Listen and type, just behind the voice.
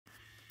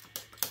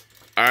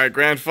Alright,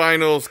 Grand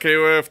Finals,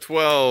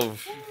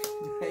 KOF12.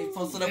 Hey,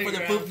 posted up for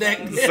the poop deck.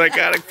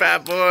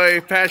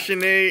 SycoticFatboi,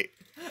 Passionate.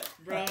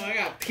 Bro, I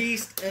got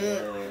pieced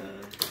up.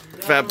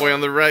 Fatboy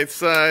on the right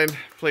side.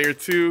 Player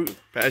 2,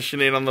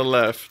 Passionate on the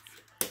left.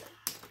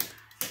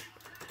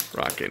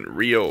 Rockin'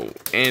 Rio,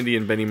 Andy,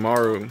 and Benny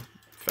Maru.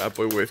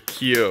 Fatboy with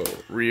Kyo,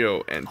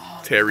 Rio, and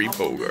Terry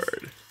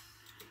Bogard.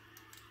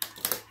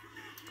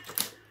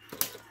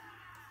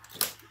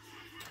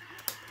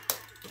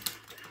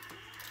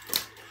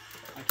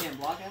 I can't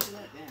block after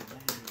that? Damn.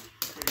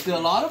 Dude, a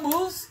lot of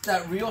moves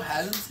that Rio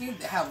has in this game,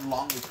 they have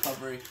long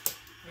recovery.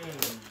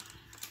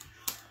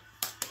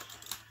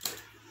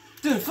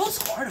 Dude, it feels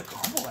hard to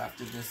combo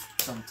after this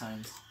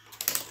sometimes.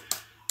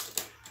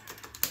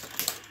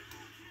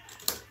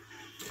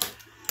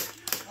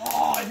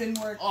 Oh, it didn't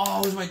work.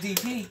 Oh, it was my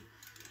DP.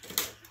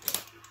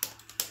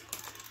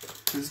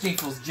 This game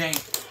feels jank.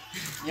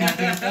 Yeah,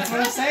 dude, that's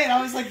what I'm saying.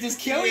 I was like, does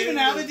Kyo even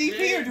have a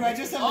DP, or do I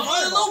just have a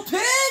Oh, the little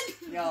pig!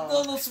 Yo. The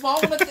little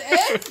small one at the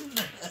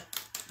end.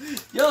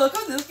 Yo, look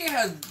how this game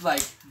has,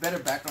 like, better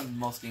background than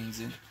most games,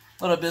 dude.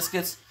 Little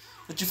biscuits.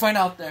 What you find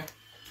out there?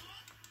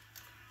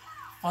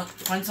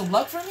 Find some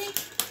luck for me?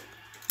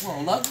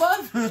 Well, luck,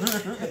 bud?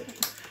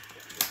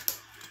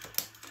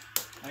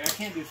 Like, I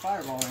can't do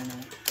fireball right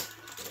now.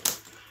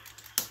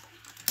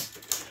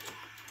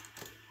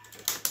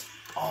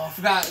 Oh, I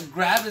forgot.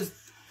 Grab is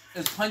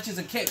punches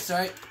and kicks,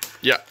 right?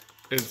 Yeah,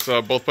 it's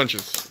both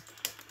punches.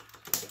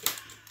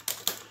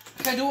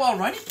 Can I do it while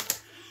running?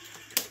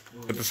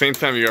 At the same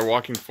time, you are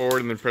walking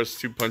forward and then press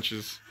 2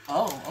 punches.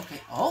 Oh,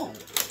 okay. Oh.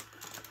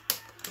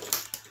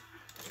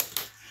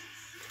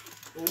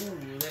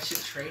 Ooh, that shit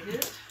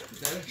traded? Is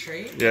that a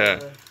trade? Yeah.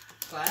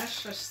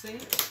 Clash, I should say?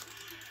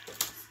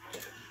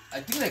 I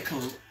think they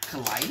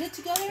collided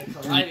together?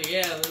 Collided,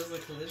 yeah, there was a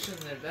collision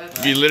there.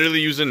 If you literally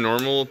use a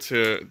normal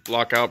to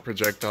block out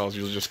projectiles,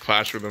 you'll just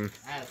clash with them.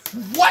 That's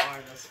What?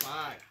 hard as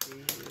fuck,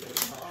 dude.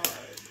 That's hard.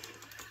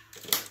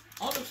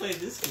 I want to play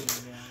this game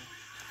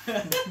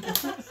now.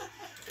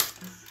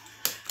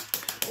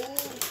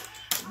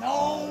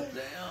 No!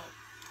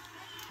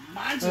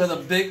 Damn. Look at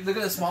the big, look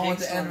at the small one at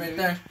the end right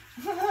there.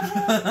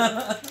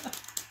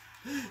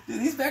 Dude,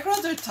 these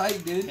backgrounds are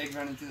tight, dude. Pig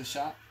running through the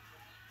shop.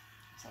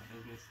 That's how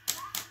big it is.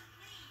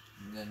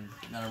 And then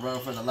gotta run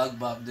for the lug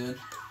buff, dude.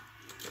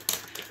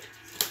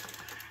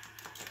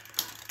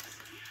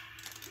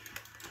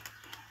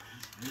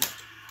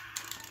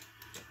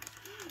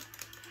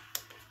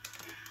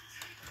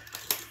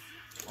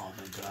 Oh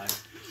my god.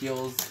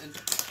 Heals.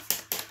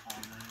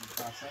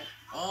 Cross up.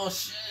 Oh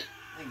shit.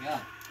 Thank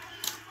God.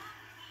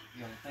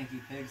 Yo, thank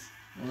you, pigs.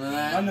 Run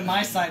Run to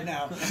my side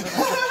now.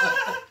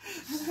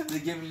 They're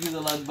giving you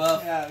the lug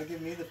buff. Yeah,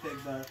 give me the pig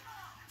buff.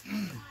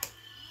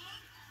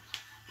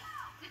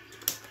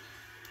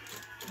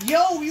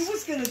 Yo, we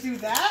was gonna do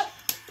that?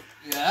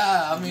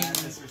 Yeah, I mean,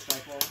 That's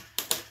disrespectful.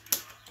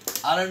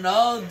 I don't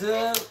know,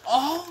 dude.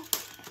 Oh!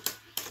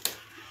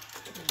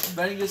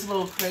 Betting gets a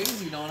little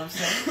crazy, you know what I'm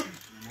saying?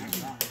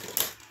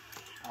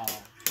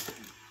 Oh.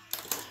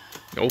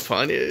 No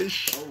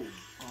punish. Oh.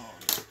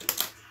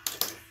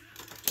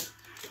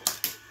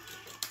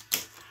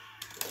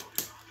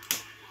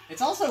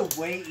 It's also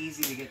way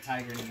easy to get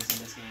tiger knees in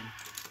this game.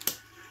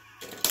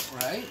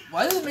 Right?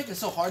 Why does it make it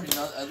so hard in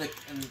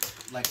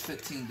like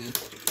 15, dude?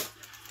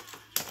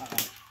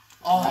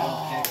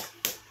 Oh!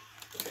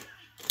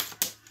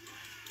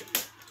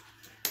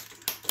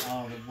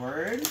 Oh, the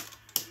word?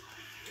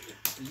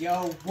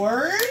 Yo,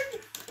 word?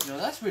 Yo,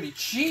 that's pretty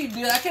cheap,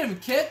 dude. I can't even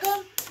kick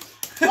him.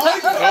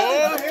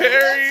 Oh,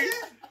 Perry!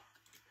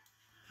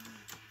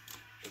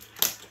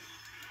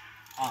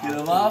 Get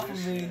him off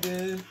of me,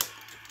 dude.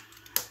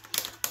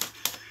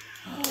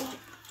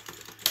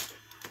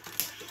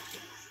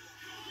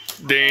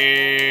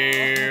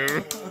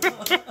 Damn.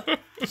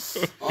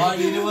 All I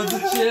needed was a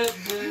chip,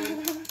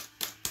 dude.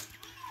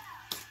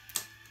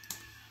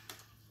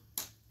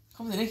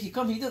 Come on, Nicky,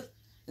 come.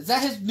 Is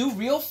that his new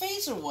real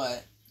face or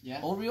what? Yeah.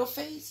 Old real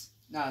face?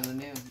 No, the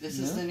new. This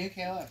is the new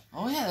KOF.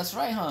 Oh yeah, that's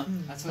right, huh?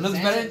 That's It what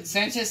looks better.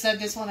 Sanchez said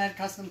this one had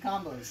custom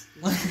combos.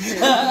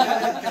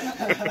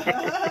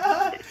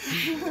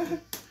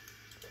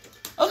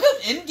 How come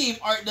in-game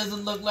art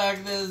doesn't look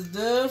like this,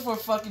 dude? For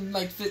fucking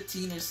like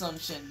 15 or some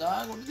shit,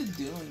 dog. What are you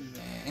doing,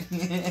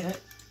 man?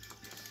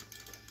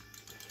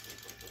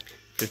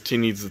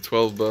 15 needs the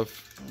 12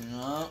 buff.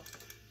 Yeah.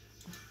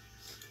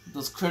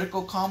 Those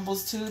critical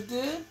combos too,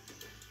 dude.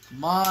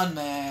 Come on,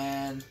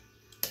 man.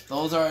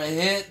 Those are a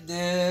hit,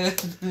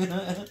 dude.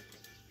 Damn.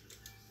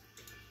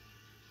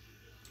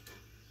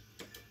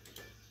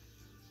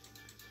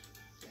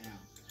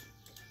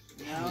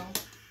 No.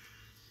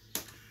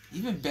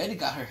 Even Betty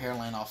got her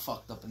hairline all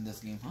fucked up in this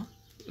game, huh?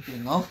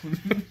 You know?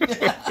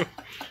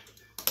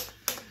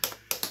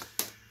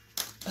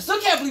 I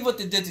still can't believe what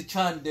they did to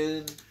Chun,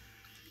 dude.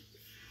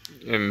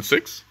 And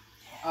 6?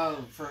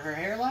 Oh, for her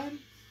hairline?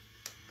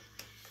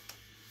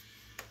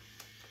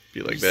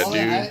 Be like that, Well,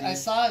 dude. I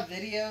saw a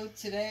video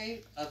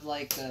today of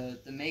like the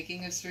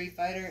making of Street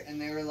Fighter,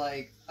 and they were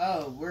like,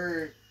 "Oh,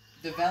 we're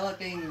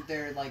developing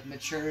their like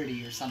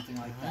maturity or something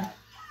like that,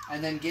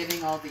 and then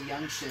giving all the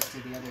young shit to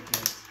the other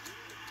kids.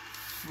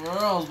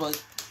 Girls,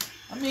 but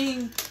I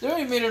mean, they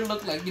already made her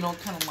look like, you know,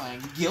 kind of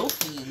like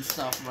guilty and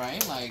stuff,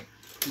 right? Like,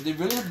 did they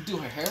really have to do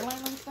her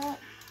hairline like that?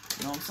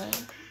 You know what I'm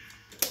saying?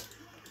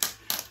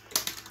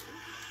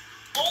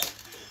 Oh!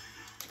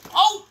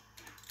 Oh!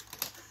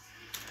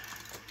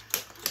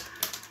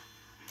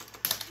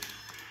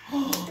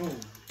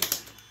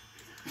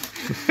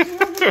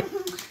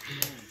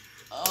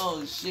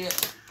 Oh shit.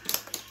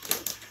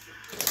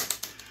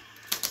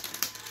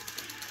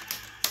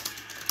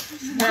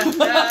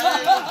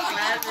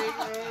 Classic,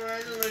 bro.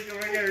 That's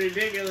looking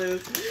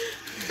ridiculous.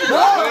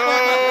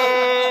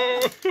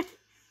 Oh!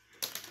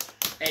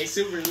 Hey,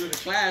 Super's with a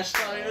clash.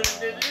 Oh, you know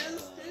what it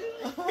is?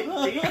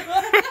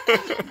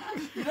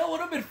 You know what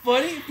would have been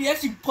funny if he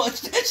actually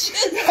punched that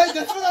shit?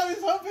 That's what I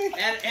was hoping.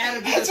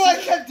 That's why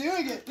I kept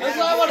doing it. That's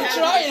why I want to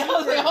try it. I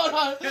was like, hold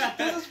on,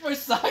 this is for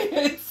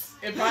science.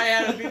 It probably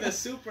had to be the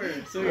Super,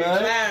 so you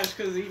clash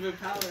because even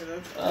power.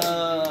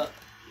 That's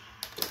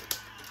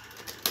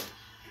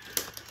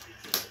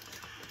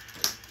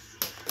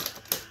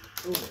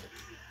Ooh.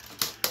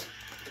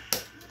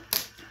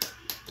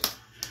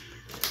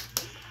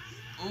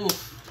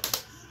 Oof.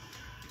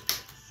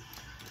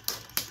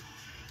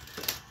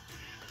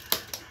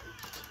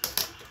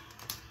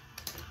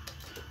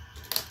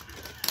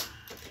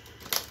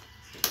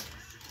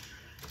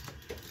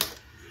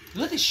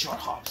 Look at these short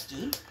hops,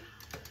 dude.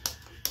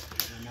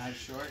 They're mad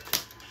short.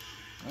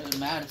 They're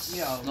mad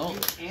Yo, slow.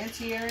 you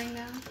anti-airing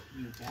now?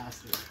 You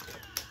bastard.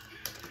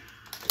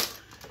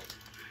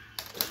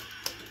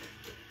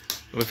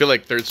 I feel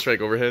like third strike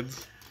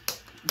overheads.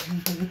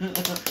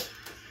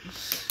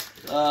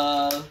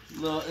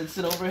 Little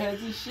instant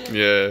overheads and shit.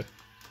 Yeah.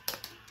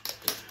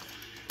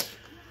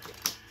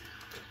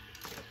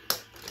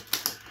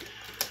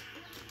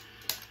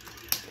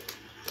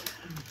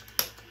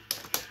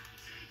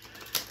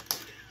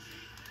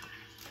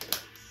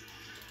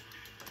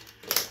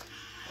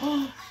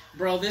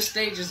 Bro, this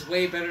stage is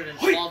way better than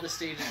all the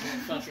stages in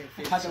fucking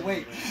 15. Had to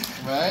wait.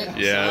 Right?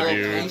 Yeah, So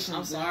dude. patient,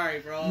 I'm sorry,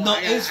 bro. No,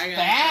 I it's gotta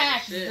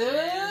facts, shit, dude.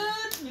 man.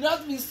 You don't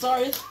have to be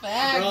sorry. It's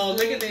facts, Bro, dude.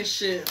 look at this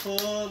shit, fool.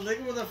 Look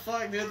at what the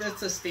fuck, dude.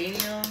 That's a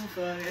stadium.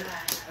 Fuck.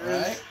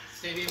 Right?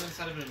 Stadium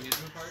inside of an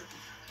amusement park.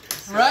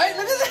 Right?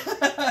 Look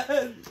at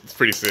that. It's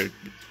pretty sick.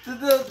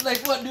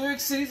 Like what? New York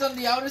City's on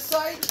the outer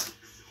side,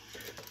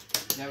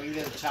 Yeah, we can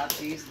get the chopped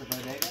cheese, the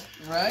bodega.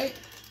 right?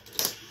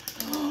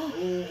 Ooh,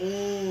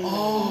 ooh.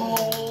 Oh.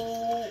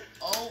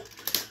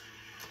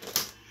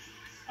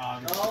 Oh,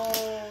 the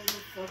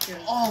fucking.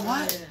 Oh,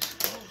 what?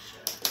 Oh,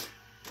 shit.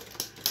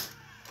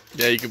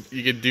 Yeah,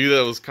 you could do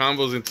those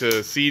combos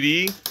into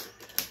CD,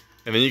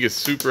 and then you get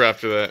super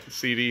after that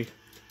CD.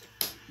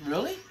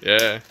 Really?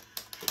 Yeah.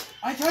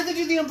 I tried to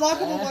do the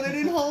unblockable one, I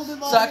didn't hold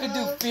him on. So I could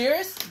do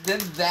fierce, then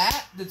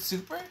that, then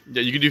super?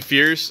 Yeah, you could do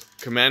fierce,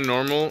 command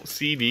normal,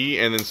 CD,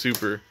 and then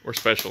super or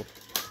special.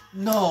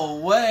 No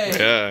way.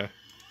 Yeah.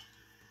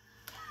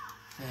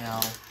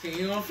 Damn. Can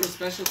you go from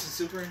special to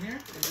super in here? In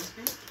this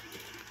game?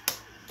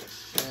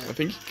 I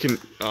think you can.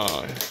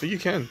 I think you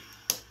can.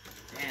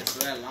 Damn, so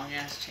that long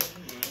ass chain.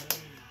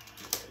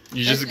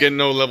 You just get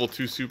no level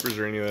 2 supers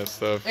or any of that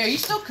stuff. Hey, are you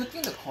still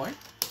cooking the corn?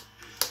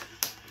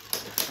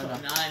 Oh,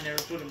 no, I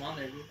never put them on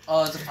there, dude.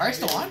 Oh, is the fire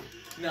still on?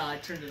 No, I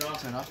turned it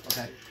off. Turn off?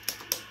 Okay.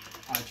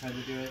 I tried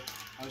to do it.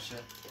 Oh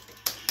shit.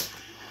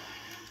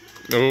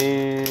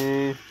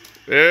 No.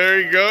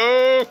 There you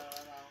go.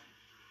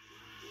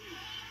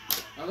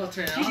 I'll go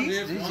turn it on,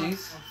 dude.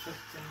 GG's.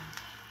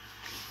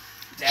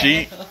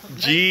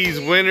 G's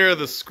winner of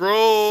the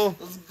scroll.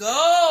 Let's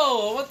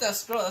go! I want that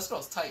scroll. That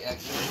scroll's tight,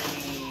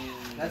 actually.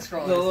 That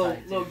scroll Little- is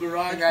tight, little dude.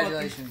 garage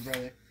Congratulations,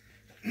 brother.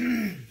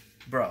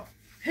 Bro.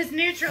 His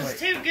neutral's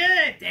too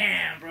good.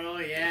 Damn, bro,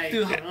 yeah.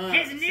 Dude,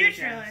 His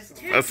neutral is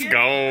too Let's good. go.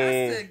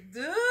 That's sick,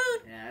 dude.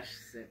 Yeah, that's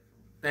sick.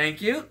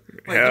 Thank you.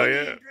 Wait, Hell don't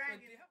yeah. you